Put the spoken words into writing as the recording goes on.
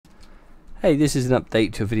Hey, this is an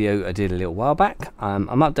update to a video I did a little while back. I'm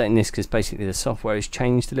updating this because basically the software has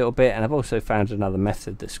changed a little bit, and I've also found another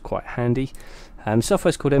method that's quite handy. Software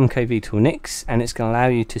is called mkvtoolnix, and it's going to allow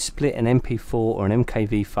you to split an MP4 or an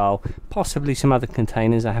MKV file, possibly some other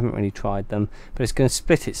containers. I haven't really tried them, but it's going to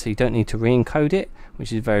split it so you don't need to re-encode it,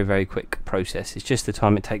 which is a very quick process. It's just the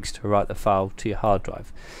time it takes to write the file to your hard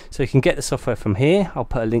drive. So you can get the software from here. I'll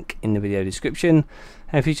put a link in the video description,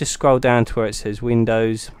 and if you just scroll down to where it says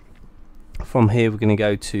Windows, from here we're going to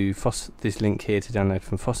go to this link here to download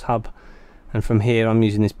from FossHub, and from here I'm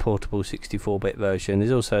using this portable 64-bit version.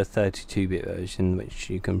 There's also a 32-bit version which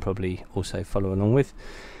you can probably also follow along with.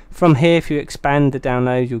 From here, if you expand the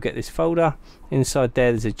download, you'll get this folder. Inside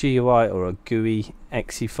there's a GUI or a GUI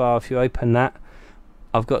exe file. If you open that,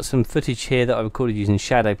 I've got some footage here that I recorded using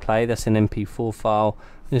Shadowplay. That's an MP4 file.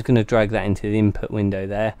 I'm just going to drag that into the input window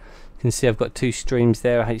there. You can see I've got two streams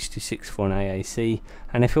there, H.264 and AAC,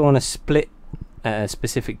 and if I want to split at a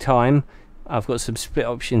specific time, I've got some split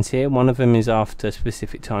options here. One of them is after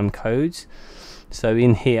specific time codes. So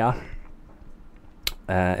in here,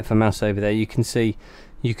 if I mouse over there, you can see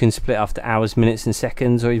you can split after hours, minutes and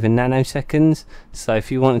seconds, or even nanoseconds. So if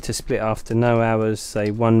you wanted to split after no hours, say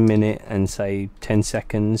 1 minute and say 10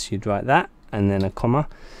 seconds, you'd write that and then a comma.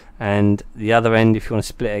 And the other end, if you want to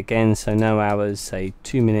split it again, so no hours, say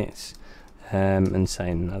 2 minutes and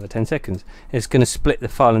say another 10 seconds, it's going to split the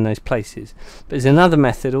file in those places. But there's another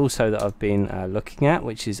method also that I've been looking at,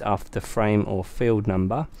 which is after frame or field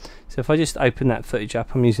number. So if I just open that footage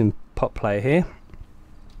up, I'm using Pop Player here.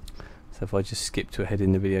 So if I just skip to a head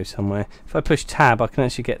in the video somewhere, if I push tab, I can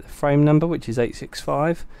actually get the frame number, which is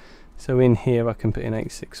 865. So in here I can put in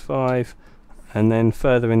 865, and then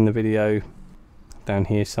further in the video down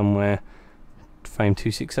here somewhere, frame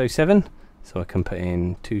 2607, so I can put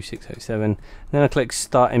in 2607, then I click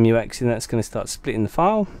start MUX, and that's going to start splitting the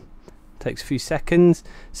file. Takes a few seconds.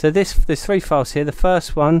 So there's three files here. The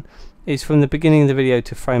first one is from the beginning of the video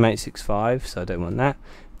to frame 865, so I don't want that.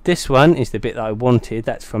 This one is the bit that I wanted,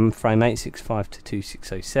 that's from frame 865 to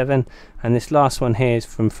 2607, and this last one here is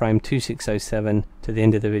from frame 2607 to the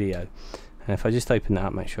end of the video. And if I just open that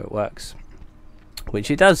up, make sure it works, which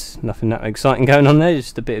it does. Nothing that exciting going on there,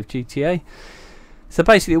 just a bit of GTA. So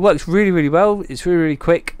basically it works really well. It's really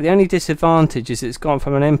quick. The only disadvantage is it's gone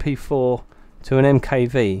from an MP4 to an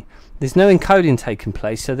MKV. There's no encoding taking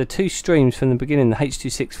place, so the two streams from the beginning, the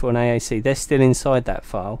H.264 and AAC, they're still inside that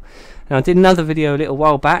file. Now I did another video a little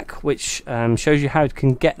while back which shows you how you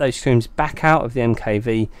can get those streams back out of the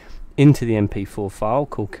MKV into the MP4 file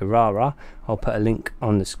called Kirara. I'll put a link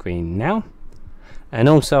on the screen now. And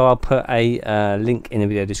also I'll put a link in the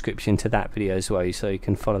video description to that video as well, so you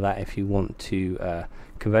can follow that if you want to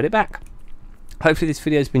convert it back. Hopefully this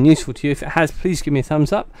video has been useful to you. If it has, please give me a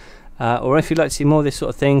thumbs up. Or if you'd like to see more of this sort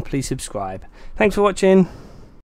of thing, please subscribe. Thanks for watching.